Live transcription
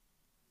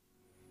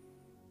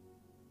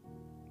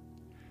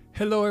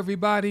Hello,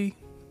 everybody.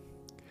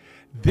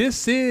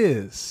 This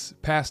is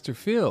Pastor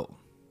Phil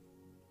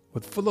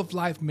with Full of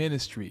Life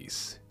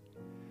Ministries.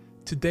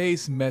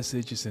 Today's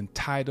message is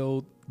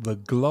entitled The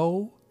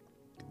Glow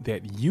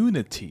That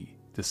Unity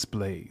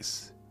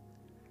Displays.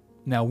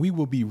 Now, we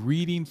will be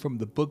reading from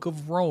the book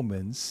of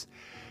Romans,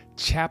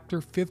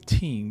 chapter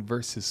 15,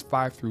 verses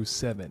 5 through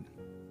 7.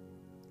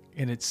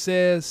 And it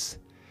says,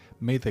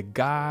 "May the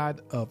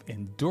God of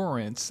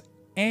endurance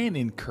and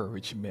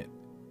encouragement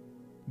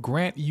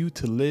grant you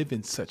to live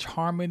in such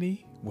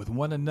harmony with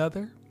one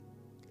another,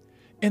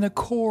 in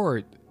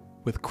accord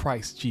with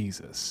Christ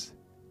Jesus,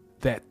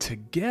 that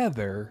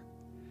together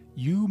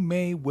you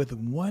may with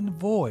one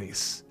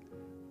voice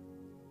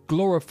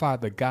glorify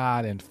the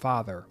God and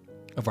Father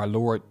of our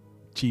Lord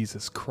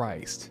Jesus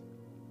Christ.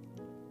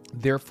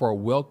 Therefore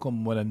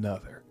welcome one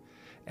another,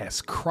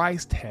 as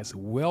Christ has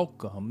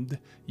welcomed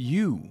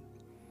you,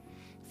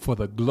 for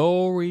the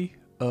glory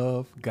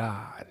of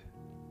God."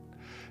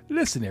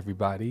 Listen,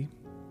 everybody.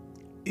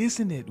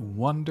 Isn't it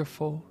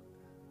wonderful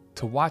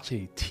to watch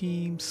a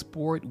team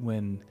sport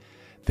when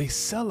they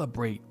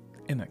celebrate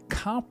an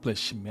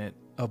accomplishment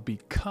of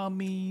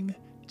becoming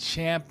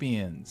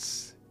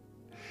champions?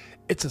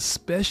 It's a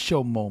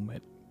special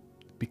moment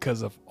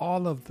because of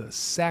all of the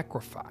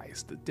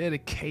sacrifice, the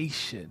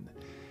dedication,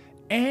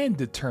 and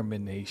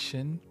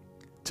determination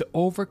to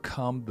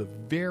overcome the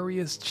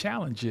various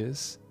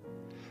challenges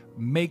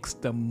makes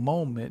the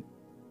moment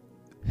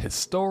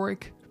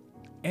historic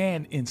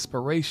and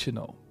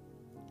inspirational.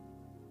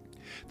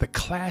 The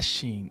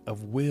clashing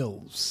of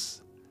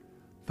wills,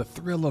 the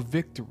thrill of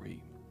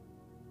victory,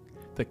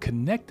 the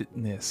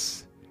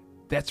connectedness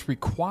that's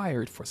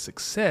required for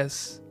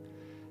success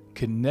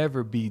can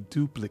never be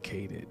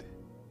duplicated.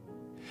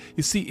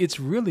 You see,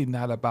 it's really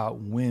not about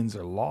wins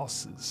or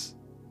losses,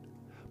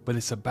 but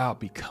it's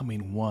about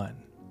becoming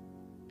one,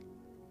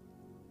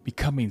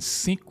 becoming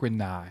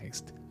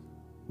synchronized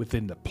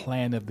within the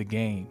plan of the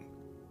game,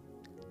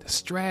 the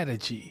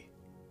strategy,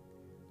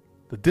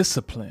 the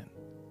discipline,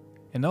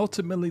 and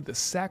ultimately the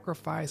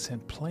sacrifice in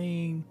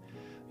playing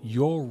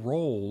your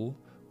role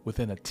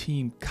within a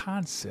team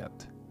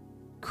concept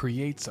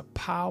creates a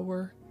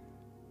power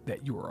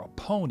that your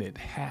opponent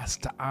has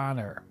to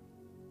honor.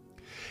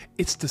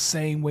 It's the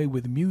same way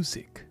with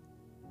music.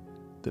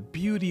 The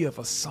beauty of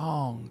a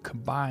song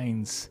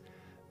combines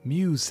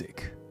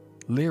music,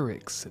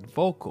 lyrics, and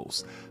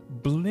vocals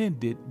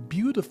blended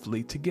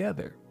beautifully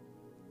together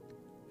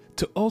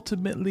to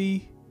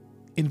ultimately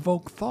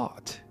invoke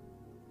thought.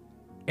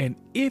 And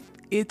if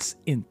its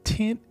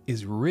intent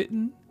is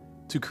written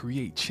to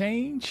create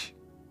change,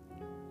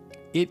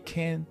 it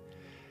can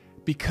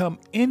become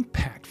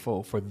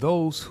impactful for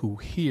those who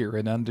hear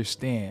and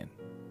understand.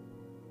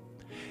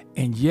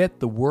 And yet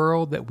the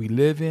world that we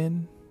live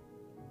in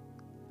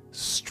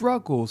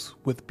struggles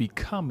with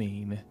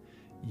becoming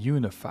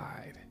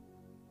unified.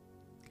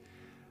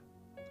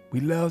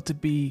 We love to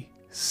be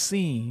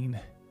seen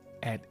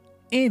at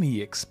any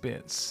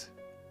expense.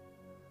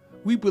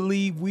 We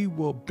believe we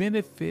will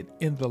benefit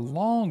in the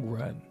long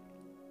run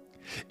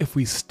if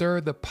we stir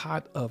the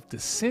pot of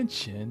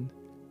dissension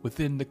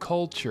within the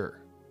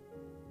culture.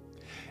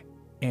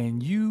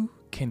 And you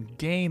can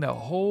gain a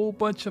whole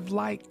bunch of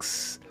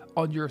likes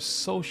on your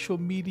social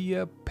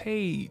media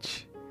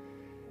page.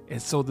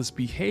 And so this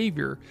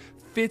behavior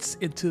fits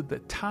into the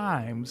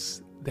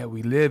times that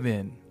we live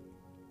in.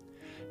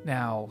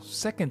 Now,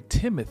 2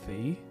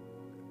 Timothy,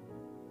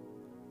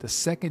 the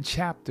second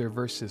chapter,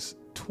 verses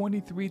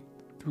 23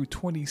 through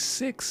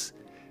 26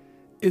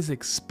 is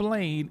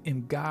explained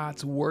in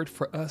God's word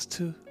for us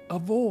to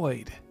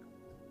avoid.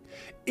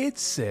 It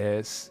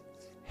says,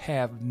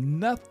 "Have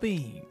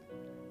nothing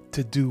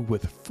to do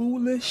with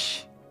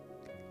foolish,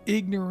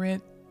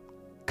 ignorant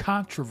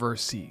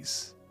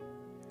controversies.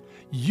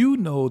 You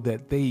know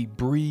that they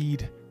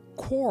breed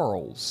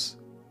quarrels,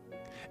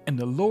 and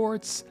the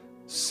Lord's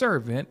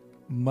servant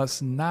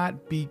must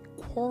not be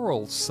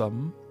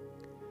quarrelsome,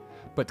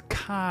 but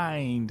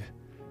kind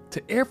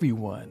to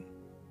everyone,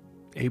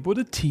 able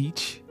to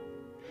teach,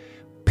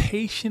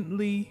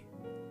 patiently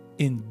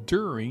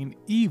enduring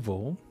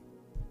evil,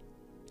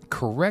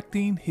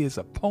 correcting his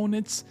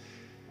opponents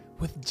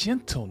with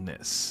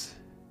gentleness.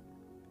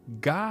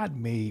 God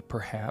may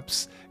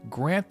perhaps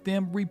grant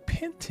them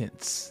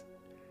repentance,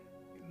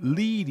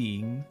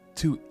 leading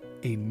to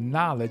a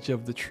knowledge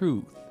of the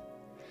truth,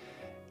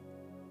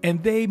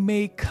 and they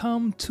may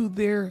come to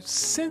their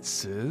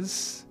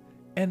senses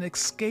and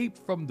escape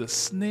from the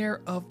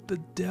snare of the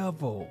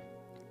devil,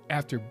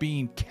 after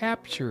being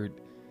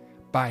captured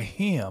by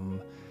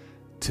him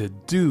to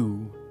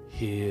do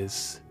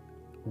his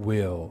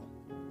will."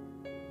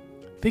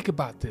 Think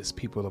about this,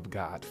 people of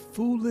God.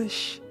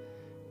 Foolish,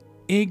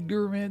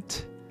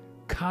 ignorant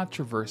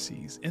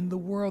controversies in the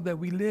world that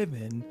we live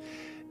in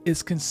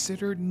is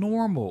considered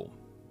normal.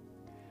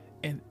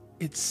 And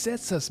it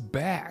sets us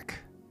back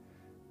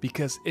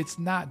because it's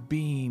not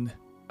being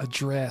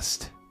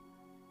addressed.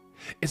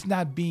 It's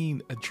not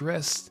being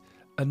addressed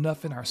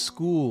enough in our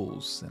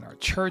schools, in our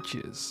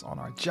churches, on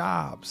our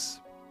jobs.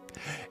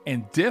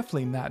 and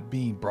definitely not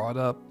being brought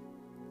up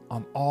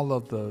on all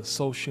of the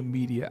social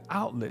media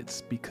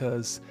outlets,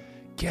 because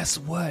guess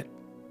what?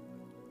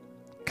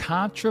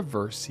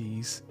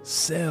 Controversies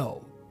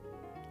sell.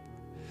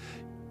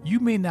 You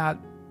may not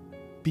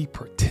be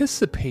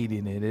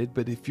participating in it,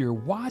 but if you're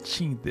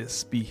watching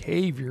this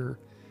behavior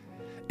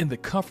in the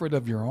comfort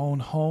of your own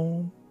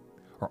home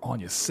or on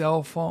your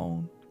cell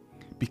phone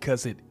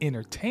because it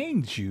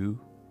entertains you,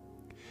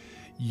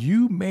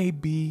 you may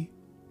be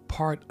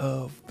part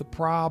of the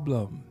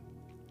problem.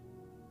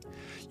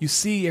 You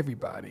see,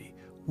 everybody,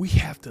 we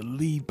have to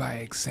lead by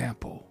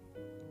example.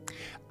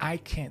 I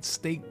can't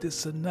state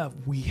this enough.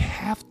 We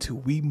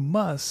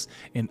must,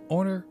 in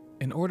order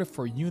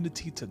for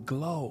unity to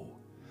glow,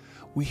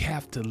 we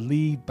have to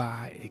lead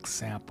by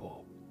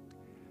example.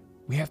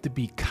 We have to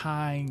be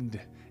kind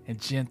and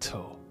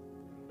gentle,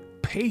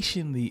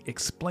 patiently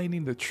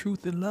explaining the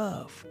truth in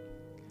love.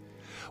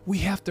 We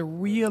have to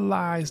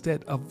realize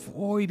that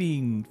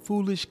avoiding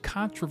foolish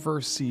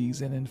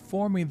controversies and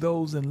informing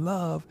those in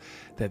love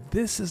that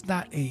this is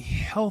not a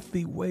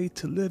healthy way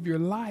to live your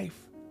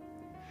life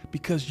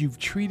because you've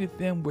treated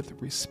them with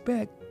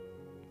respect,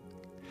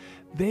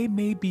 they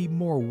may be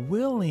more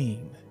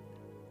willing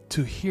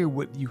to hear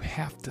what you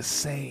have to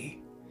say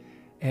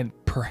and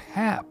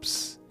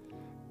perhaps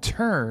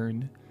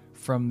turn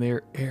from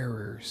their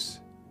errors.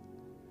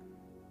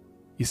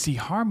 You see,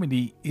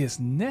 harmony is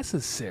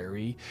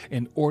necessary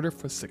in order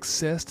for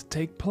success to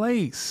take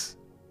place.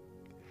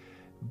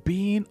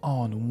 Being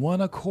on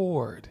one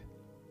accord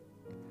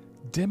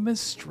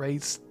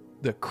demonstrates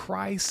the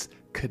Christ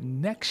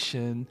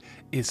connection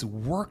is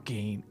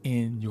working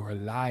in your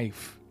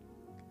life.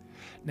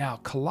 Now,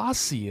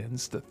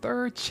 Colossians, the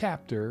 3rd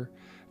chapter,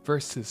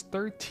 verses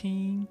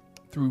 13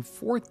 through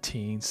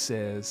 14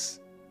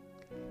 says,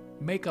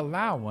 "Make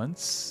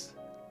allowance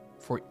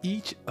for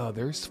each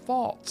other's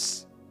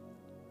faults,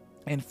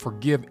 and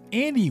forgive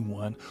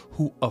anyone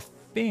who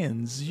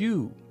offends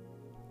you.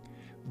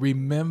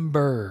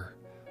 Remember,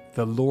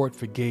 the Lord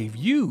forgave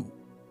you,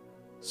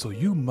 so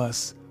you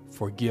must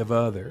forgive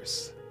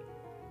others.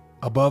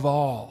 Above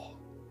all,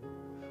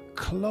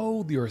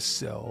 clothe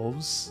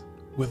yourselves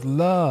with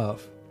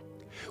love,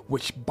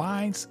 which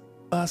binds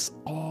us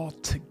all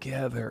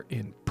together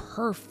in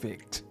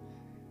perfect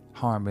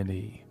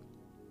harmony."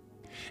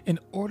 In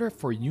order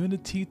for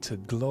unity to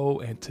glow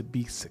and to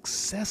be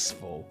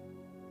successful,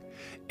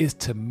 is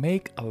to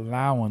make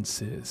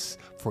allowances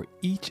for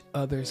each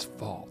other's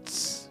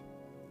faults.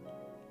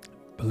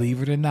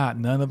 Believe it or not,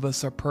 none of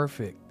us are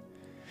perfect.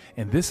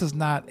 And this is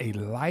not a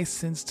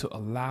license to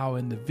allow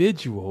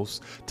individuals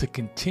to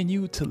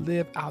continue to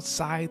live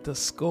outside the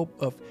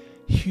scope of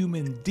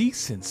human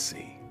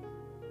decency.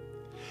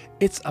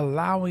 It's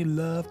allowing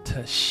love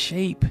to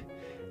shape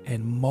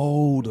and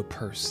mold a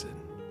person.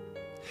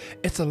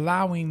 It's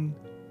allowing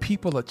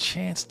people a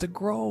chance to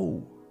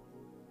grow.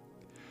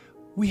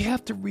 We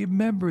have to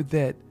remember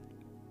that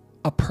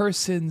a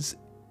person's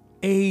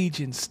age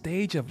and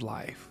stage of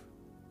life,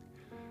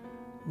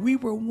 we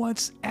were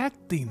once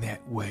acting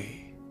that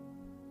way.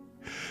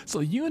 So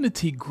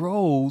unity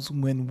grows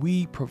when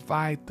we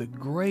provide the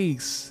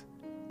grace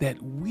that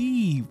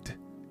we've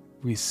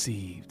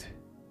received,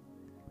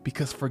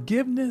 because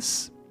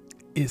forgiveness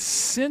is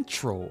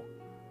central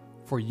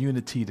for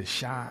unity to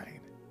shine.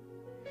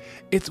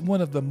 It's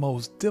one of the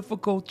most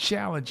difficult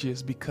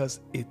challenges because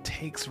it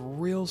takes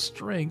real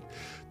strength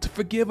to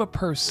forgive a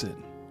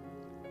person.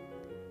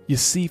 You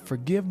see,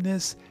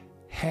 forgiveness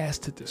has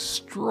to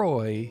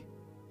destroy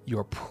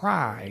your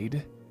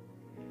pride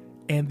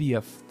and the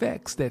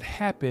effects that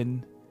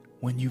happen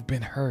when you've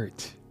been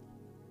hurt,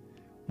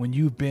 when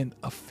you've been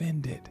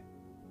offended.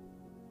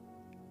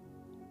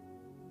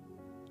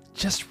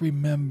 Just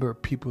remember,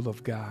 people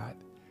of God,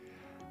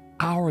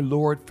 our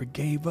Lord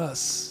forgave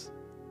us.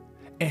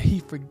 And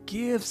He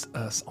forgives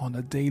us on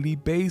a daily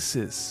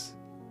basis.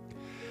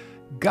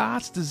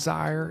 God's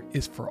desire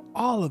is for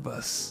all of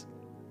us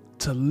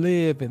to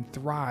live and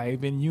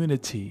thrive in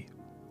unity.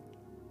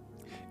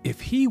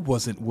 If He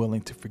wasn't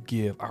willing to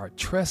forgive our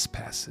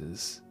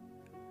trespasses,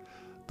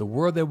 the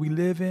world that we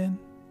live in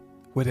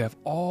would have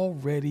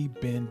already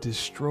been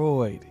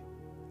destroyed.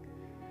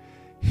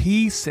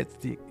 He sets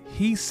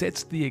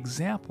the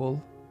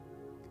example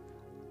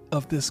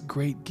of this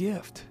great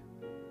gift.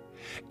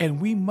 And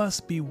we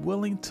must be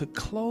willing to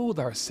clothe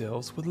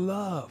ourselves with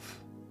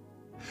love,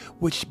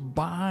 which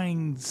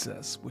binds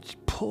us, which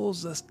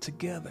pulls us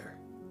together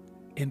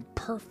in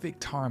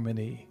perfect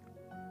harmony.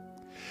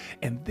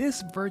 And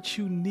this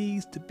virtue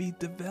needs to be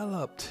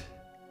developed.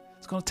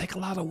 It's going to take a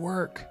lot of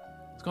work.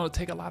 It's going to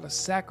take a lot of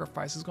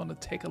sacrifice. It's going to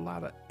take a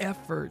lot of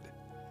effort.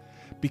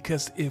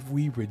 Because if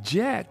we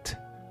reject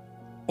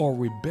or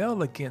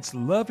rebel against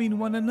loving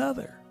one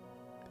another,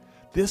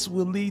 this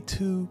will lead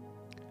to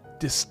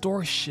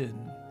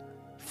distortion,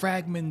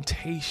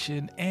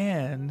 fragmentation,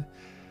 and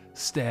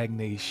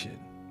stagnation.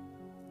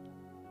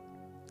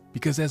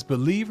 Because as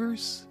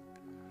believers,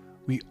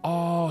 we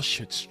all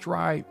should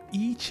strive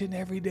each and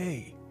every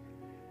day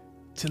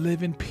to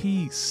live in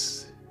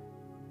peace.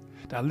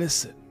 Now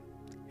listen,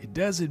 it It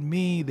doesn't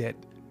mean that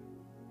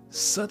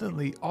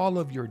suddenly all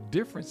of your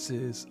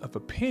differences of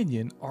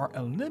opinion are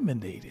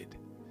eliminated,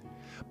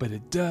 but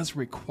it does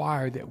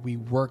require that we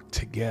work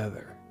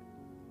together.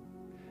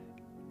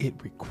 It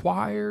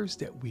requires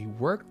that we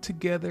work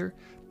together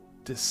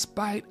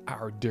despite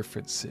our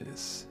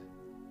differences.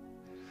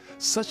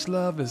 Such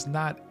love is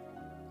not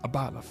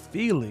about a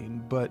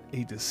feeling, but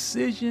a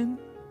decision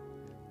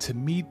to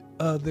meet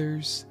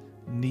others'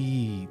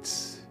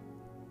 needs.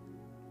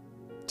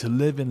 To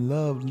live in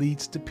love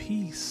leads to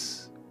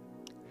peace.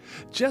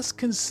 Just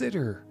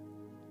consider,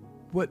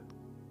 what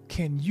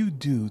can you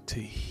do to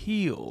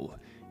heal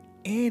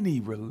any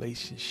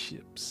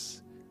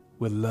relationships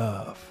with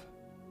love?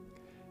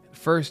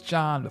 1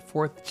 John, the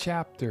 4th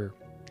chapter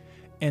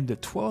and the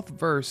 12th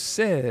verse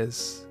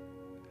says,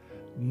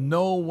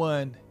 no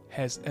one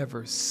has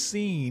ever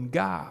seen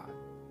God.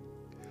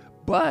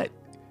 But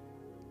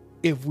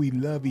if we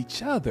love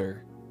each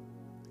other,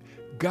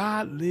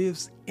 God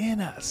lives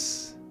in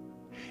us,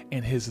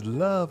 and his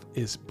love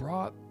is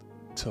brought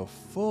to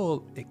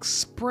full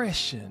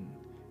expression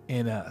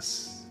in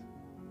us.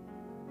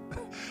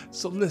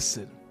 So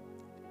listen,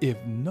 if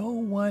no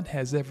one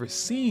has ever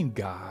seen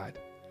God,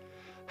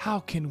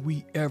 how can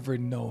we ever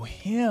know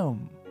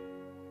him?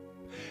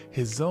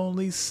 His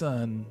only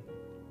Son,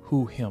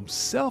 who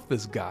himself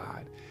is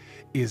God,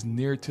 is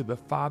near to the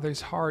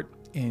Father's heart,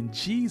 and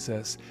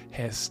Jesus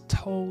has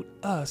told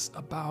us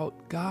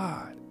about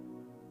God.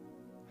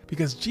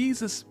 Because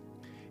Jesus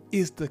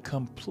is the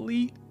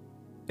complete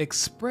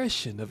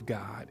expression of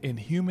God in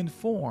human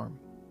form,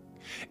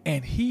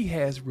 and he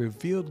has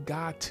revealed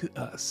God to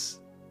us.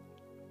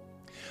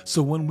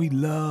 So when we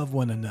love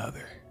one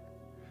another,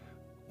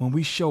 when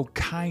we show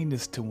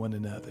kindness to one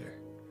another,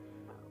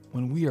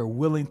 when we are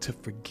willing to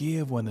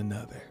forgive one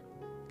another,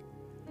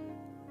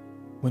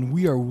 when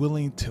we are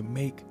willing to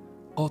make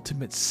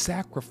ultimate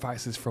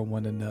sacrifices for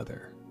one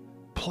another,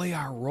 play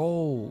our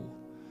role,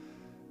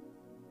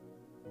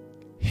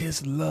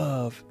 his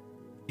love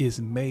is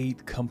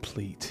made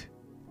complete,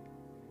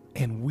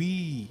 and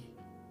we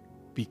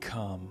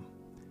become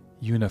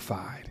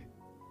unified.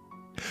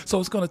 So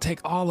it's going to take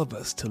all of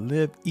us to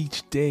live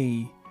each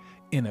day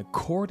in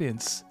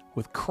accordance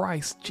with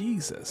Christ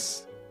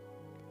Jesus.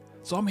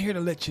 So I'm here to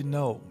let you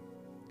know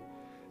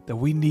that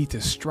we need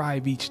to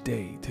strive each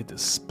day to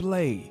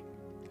display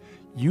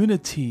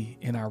unity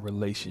in our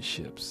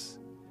relationships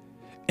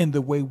and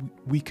the way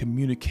we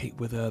communicate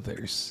with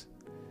others,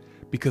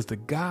 because the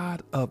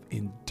God of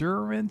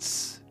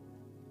endurance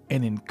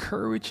and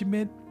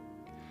encouragement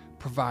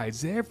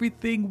provides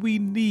everything we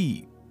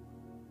need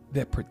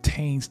that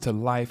pertains to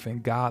life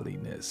and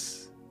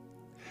godliness,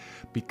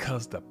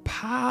 because the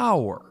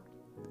power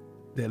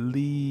that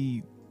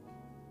leads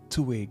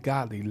to a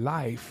godly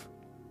life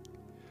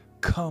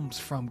comes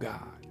from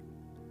God.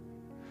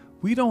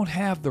 We don't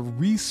have the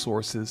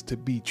resources to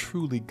be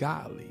truly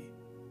godly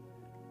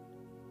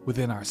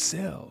within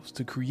ourselves,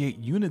 to create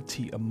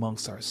unity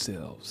amongst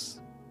ourselves.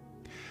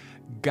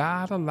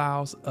 God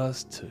allows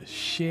us to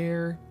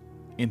share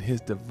in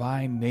his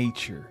divine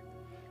nature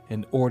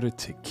in order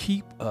to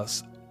keep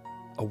us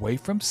away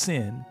from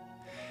sin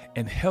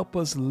and help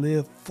us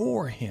live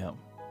for him.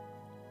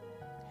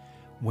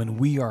 When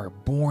we are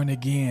born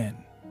again,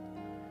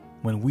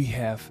 when we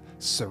have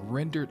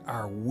surrendered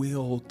our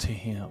will to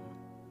him,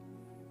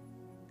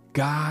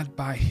 God,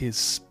 by his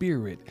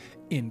Spirit,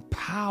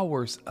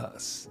 empowers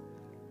us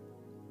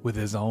with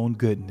his own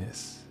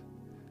goodness.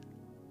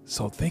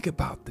 So think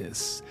about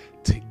this.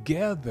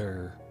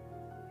 Together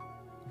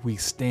we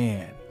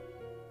stand.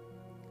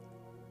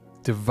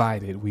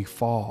 Divided we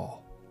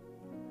fall.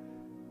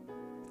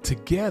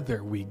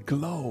 Together we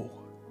glow,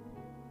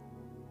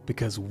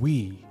 because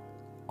we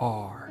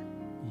are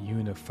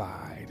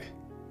unified.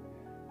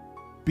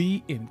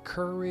 Be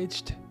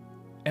encouraged,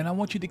 and I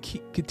want you to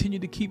continue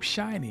to keep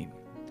shining.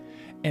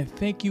 And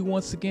thank you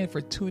once again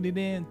for tuning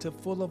in to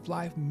Full of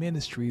Life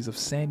Ministries of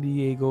San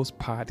Diego's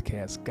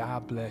podcast.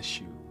 God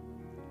bless you.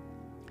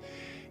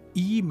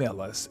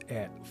 Email us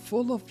at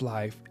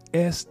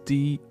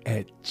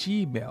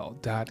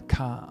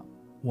fulloflifesd@gmail.com.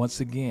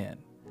 Once again,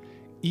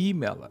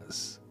 email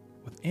us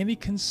with any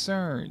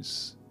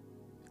concerns,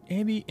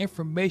 any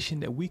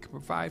information that we can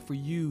provide for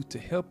you to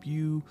help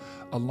you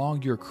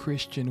along your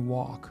Christian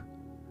walk.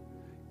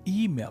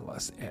 Email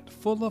us at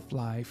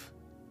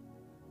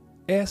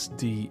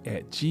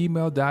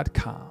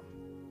fulloflifesd@gmail.com.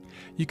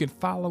 You can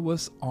follow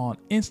us on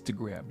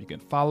Instagram. You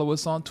can follow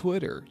us on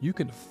Twitter. You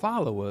can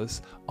follow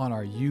us on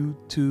our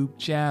YouTube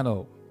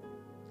channel.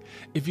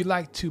 If you'd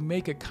like to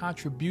make a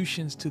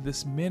contributions to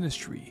this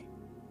ministry,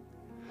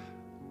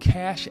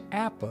 Cash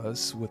App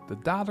us with the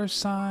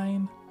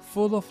 $,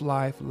 Full of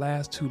Life,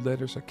 last two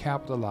letters are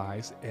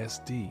capitalized,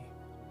 SD.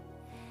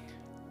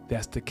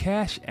 That's the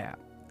Cash App,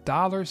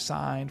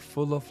 $,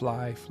 Full of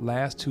Life,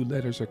 last two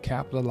letters are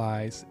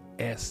capitalized,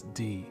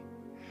 SD.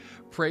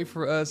 Pray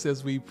for us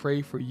as we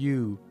pray for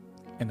you,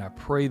 and I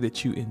pray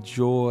that you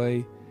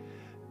enjoy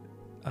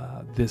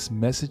this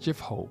message of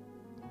hope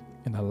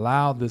and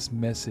allow this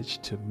message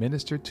to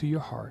minister to your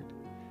heart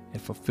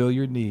and fulfill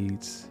your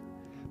needs,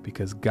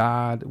 because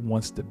God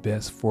wants the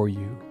best for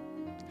you.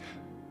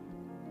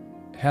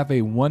 Have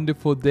a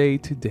wonderful day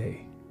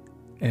today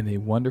and a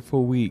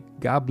wonderful week.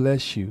 God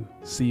bless you.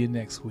 See you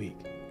next week.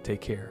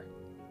 Take care.